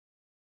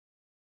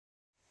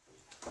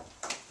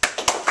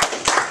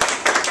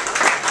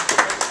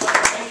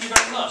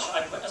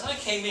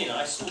came in,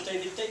 I saw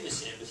David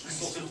Davis here, but he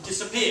sort of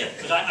disappeared.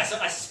 But I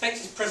suspect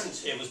his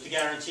presence here was to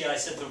guarantee I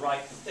said the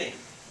right thing.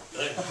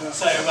 I'm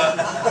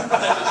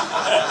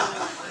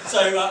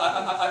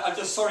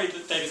just sorry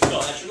that David's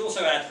gone. I should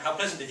also add how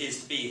pleasant it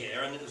is to be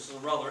here, and it was a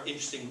rather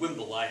interesting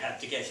wimble I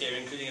had to get here,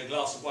 including a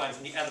glass of wine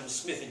from the Adam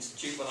Smith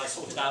Institute when I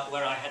sorted out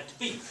where I had to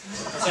be.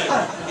 So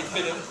it's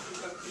been a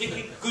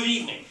particularly good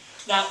evening.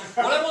 Now,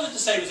 what I wanted to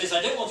say was this: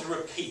 I don't want to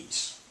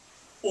repeat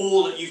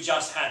all that you've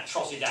just had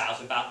trotted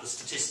out about the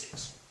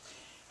statistics.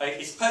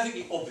 It's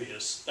perfectly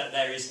obvious that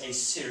there is a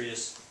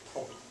serious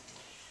problem.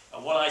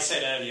 And what I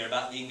said earlier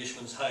about the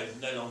Englishman's home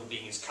no longer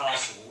being his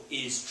castle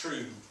is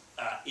true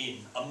in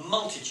a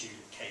multitude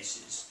of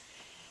cases.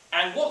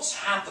 And what's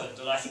happened,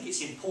 and I think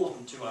it's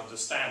important to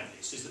understand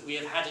this, is that we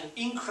have had an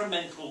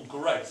incremental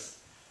growth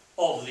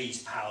of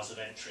these powers of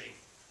entry,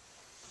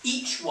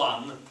 each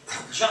one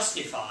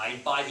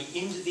justified by the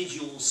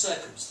individual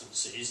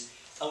circumstances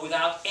and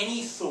without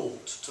any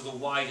thought to the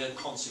wider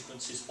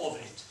consequences of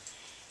it.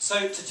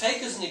 So to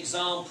take as an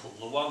example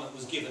the one that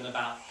was given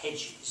about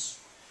hedges,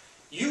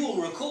 you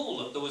will recall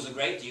that there was a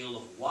great deal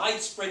of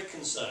widespread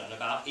concern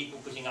about people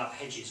putting up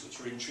hedges which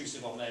were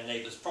intrusive on their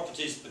neighbours'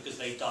 properties because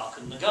they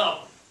darkened the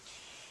garden.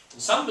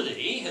 And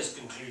somebody has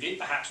concluded,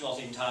 perhaps not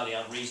entirely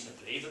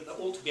unreasonably, that there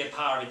ought to be a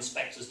power of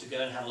inspectors to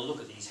go and have a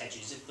look at these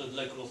hedges if the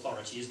local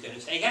authority is going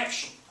to take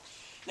action.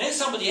 And then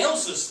somebody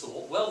else has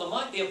thought, well, there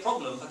might be a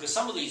problem because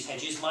some of these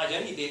hedges might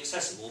only be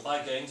accessible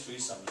by going through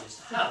somebody's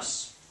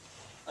house.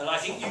 And I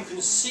think you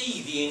can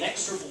see the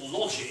inexorable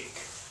logic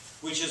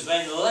which has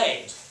then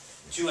led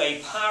to a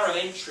power of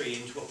entry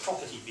into a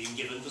property being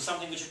given for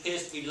something which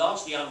appears to be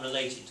largely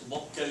unrelated to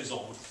what goes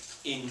on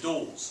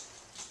indoors.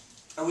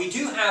 And we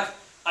do have,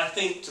 I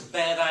think, to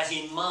bear that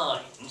in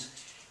mind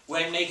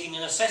when making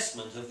an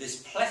assessment of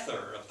this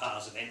plethora of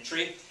powers of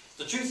entry.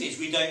 The truth is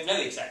we don't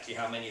know exactly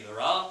how many there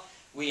are.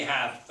 We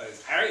have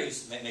both Harry,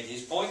 who's made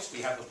his points,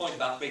 we have the point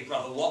about Big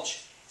Brother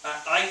Watch.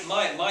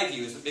 My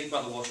view is that Big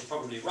Brother Watch are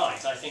probably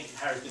right. I think that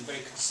Harry's been very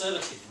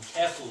conservative and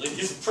careful in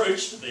his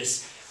approach to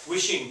this,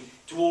 wishing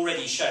to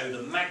already show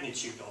the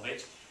magnitude of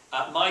it.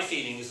 My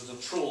feeling is that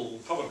a trawl will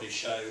probably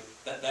show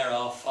that there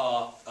are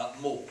far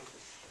more.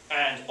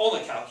 And on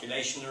a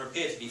calculation, there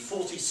appear to be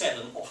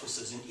 47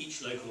 officers in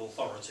each local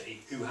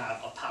authority who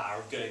have a power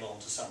of going on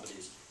to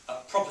somebody's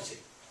property.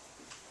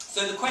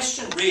 So the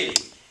question really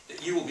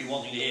that you will be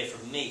wanting to hear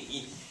from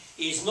me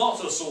is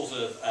not a sort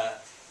of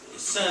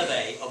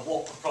survey of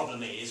what the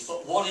problem is,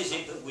 but what is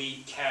it that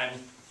we can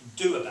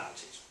do about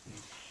it.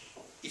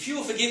 If you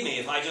will forgive me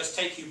if I just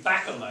take you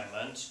back a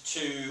moment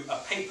to a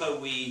paper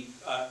we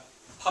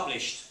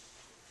published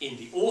in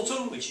the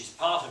autumn, which is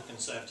part of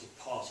Conservative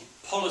Party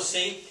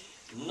policy,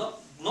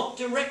 not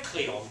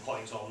directly on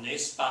point on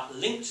this, but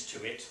linked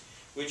to it,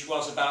 which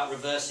was about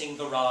reversing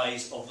the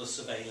rise of the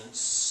surveillance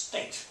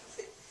state.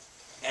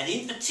 And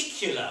in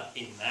particular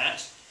in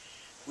that,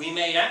 we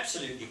made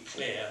absolutely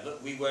clear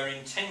that we were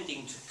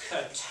intending to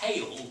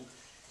curtail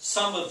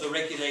some of the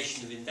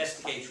Regulation of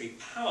Investigatory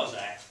Powers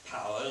Act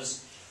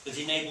powers that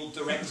enabled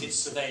directed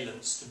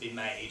surveillance to be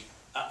made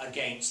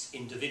against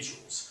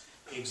individuals.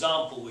 The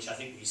example which I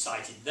think we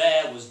cited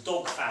there was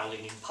dog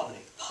fouling in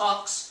public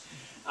parks,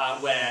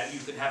 where you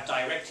can have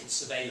directed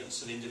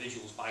surveillance of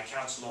individuals by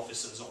council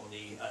officers on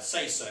the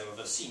say-so of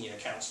a senior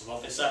council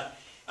officer.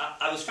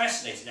 I was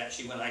fascinated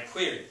actually when I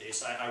queried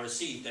this. I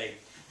received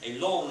a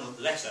long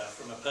letter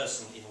from a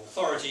person in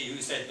authority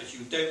who said, but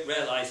you don't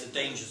realise the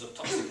dangers of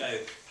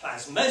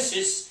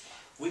toxicoplasmosis,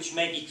 which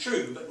may be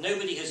true, but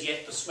nobody has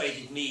yet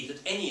persuaded me that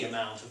any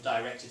amount of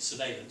directed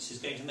surveillance is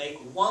going to make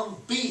one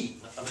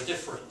beam of a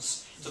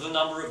difference to the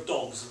number of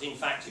dogs that in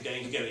fact are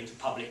going to go into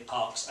public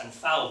parks and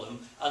foul them,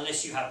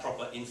 unless you have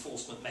proper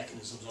enforcement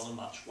mechanisms on a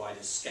much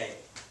wider scale.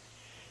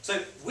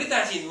 So with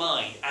that in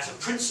mind, as a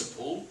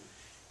principle,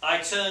 I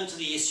turn to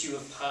the issue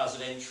of powers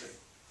of entry.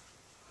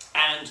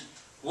 And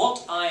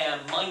what I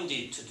am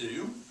minded to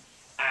do,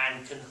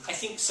 and can, I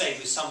think, say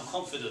with some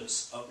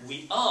confidence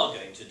we are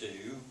going to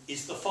do,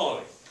 is the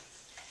following.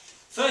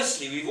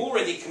 Firstly, we've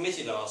already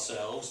committed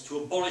ourselves to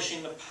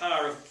abolishing the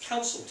power of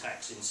council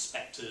tax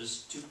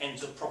inspectors to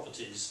enter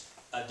properties,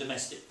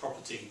 domestic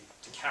property,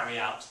 to carry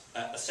out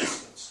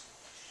assessments.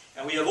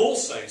 And we have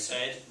also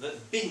said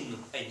that bin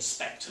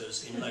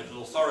inspectors in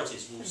local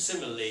authorities will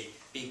similarly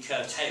be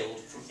curtailed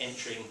from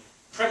entering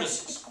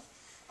premises.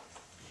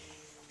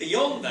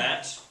 Beyond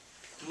that,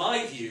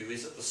 my view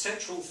is that the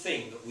central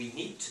thing that we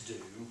need to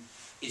do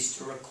is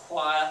to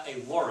require a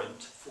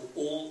warrant for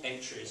all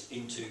entries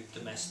into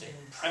domestic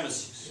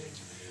premises.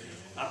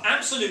 I'm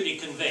absolutely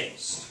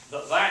convinced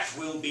that that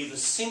will be the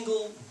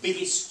single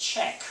biggest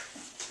check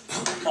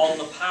on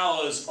the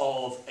powers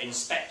of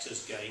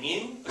inspectors going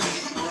in,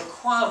 because it will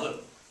require them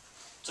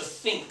to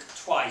think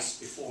twice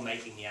before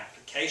making the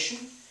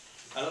application,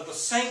 and at the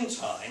same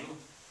time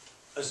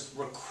as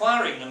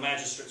requiring the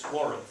magistrate's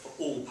warrant for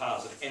all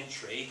powers of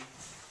entry,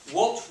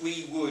 what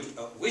we would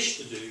wish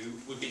to do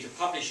would be to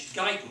publish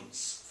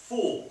guidance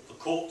for the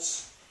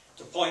courts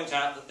to point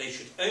out that they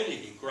should only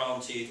be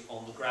granted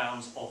on the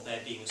grounds of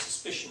there being a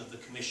suspicion of the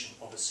commission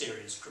of a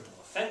serious criminal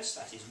offence,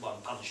 that is, one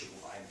punishable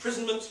by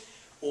imprisonment,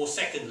 or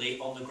secondly,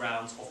 on the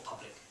grounds of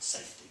public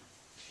safety.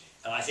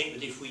 And I think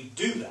that if we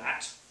do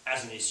that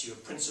as an issue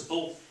of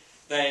principle,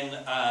 then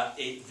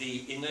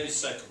in those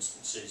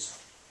circumstances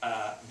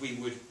we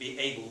would be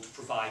able to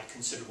provide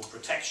considerable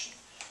protection.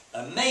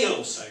 There may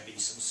also be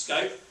some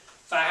scope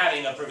for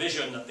having a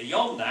provision that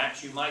beyond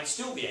that you might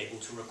still be able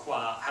to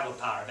have a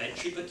power of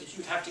entry, but that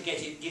you'd have to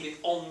give it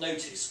on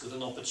notice with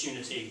an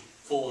opportunity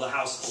for the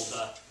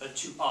householder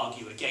to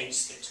argue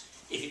against it.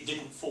 If it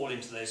didn't fall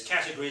into those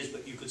categories,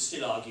 but you could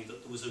still argue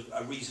that there was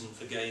a reason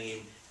for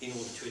going in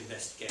order to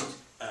investigate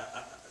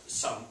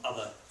some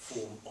other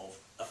form of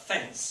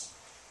offence.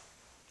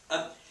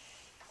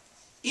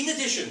 In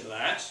addition to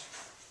that,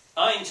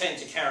 I intend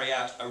to carry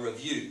out a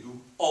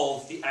review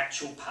of the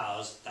actual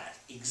powers that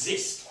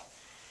exist.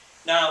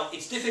 Now,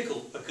 it's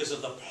difficult because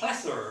of the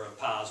plethora of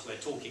powers we're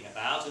talking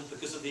about, and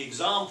because of the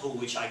example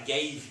which I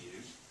gave you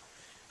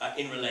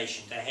in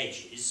relation to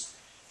hedges,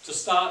 to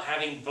start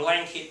having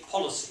blanket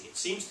policy. It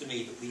seems to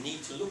me that we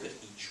need to look at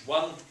each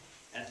one,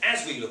 and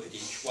as we look at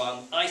each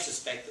one, I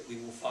suspect that we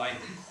will find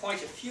that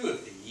quite a few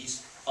of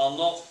these are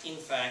not, in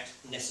fact,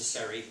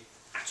 necessary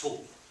at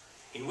all.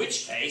 In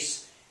which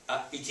case,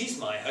 it is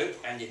my hope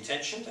and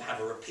intention to have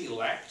a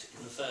repeal act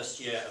in the first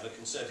year of a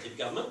Conservative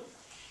government.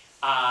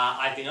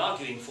 I've been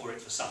arguing for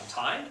it for some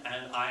time,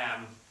 and I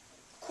am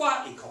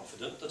quietly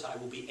confident that I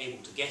will be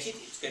able to get it.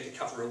 It's going to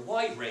cover a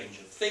wide range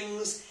of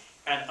things,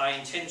 and I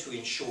intend to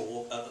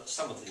ensure that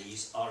some of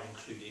these are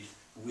included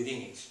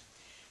within it.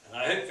 And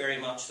I hope very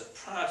much that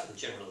prior to the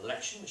general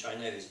election, which I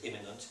know is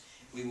imminent,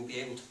 we will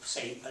be able to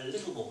say a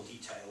little more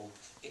detail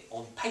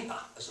on paper,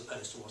 as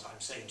opposed to what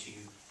I'm saying to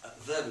you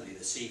verbally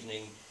this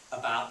evening,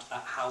 about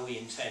how we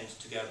intend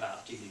to go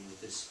about dealing with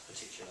this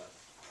particular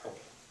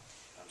problem.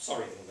 I'm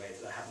sorry, in a way,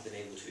 that I haven't been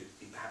able to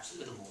be perhaps a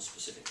little more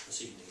specific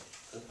this evening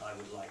than I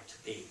would like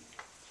to be.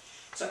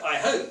 So I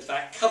hope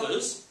that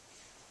covers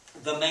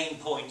the main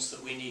points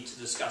that we need to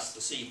discuss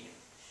this evening.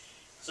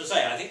 As I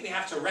say, I think we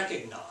have to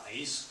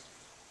recognise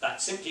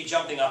that simply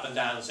jumping up and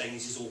down and saying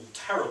this is all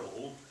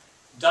terrible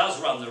does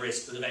run the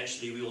risk that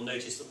eventually we will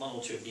notice that one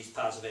or two of these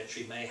powers of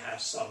entry may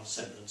have some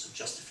semblance of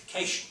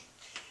justification.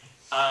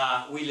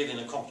 We live in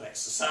a complex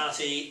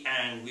society,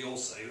 and we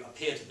also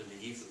appear to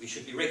believe that we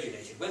should be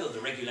regulated. Whether the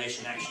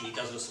regulation actually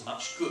does us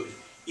much good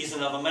is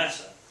another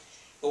matter.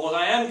 But what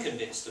I am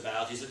convinced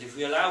about is that if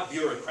we allow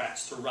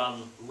bureaucrats to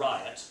run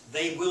riot,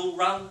 they will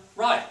run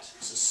riot.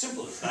 It's as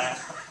simple as that,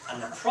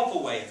 and the proper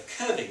way of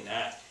curbing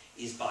that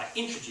is by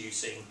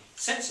introducing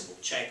sensible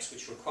checks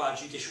which require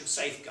judicial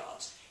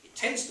safeguards. It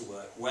tends to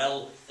work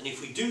well, and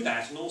if we do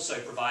that and also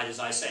provide, as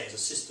I say, as a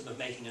system of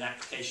making an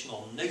application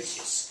on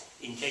notice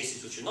in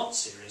cases which are not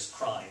serious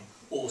crime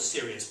or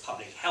serious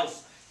public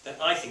health, then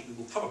I think we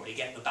will probably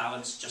get the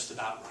balance just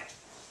about right.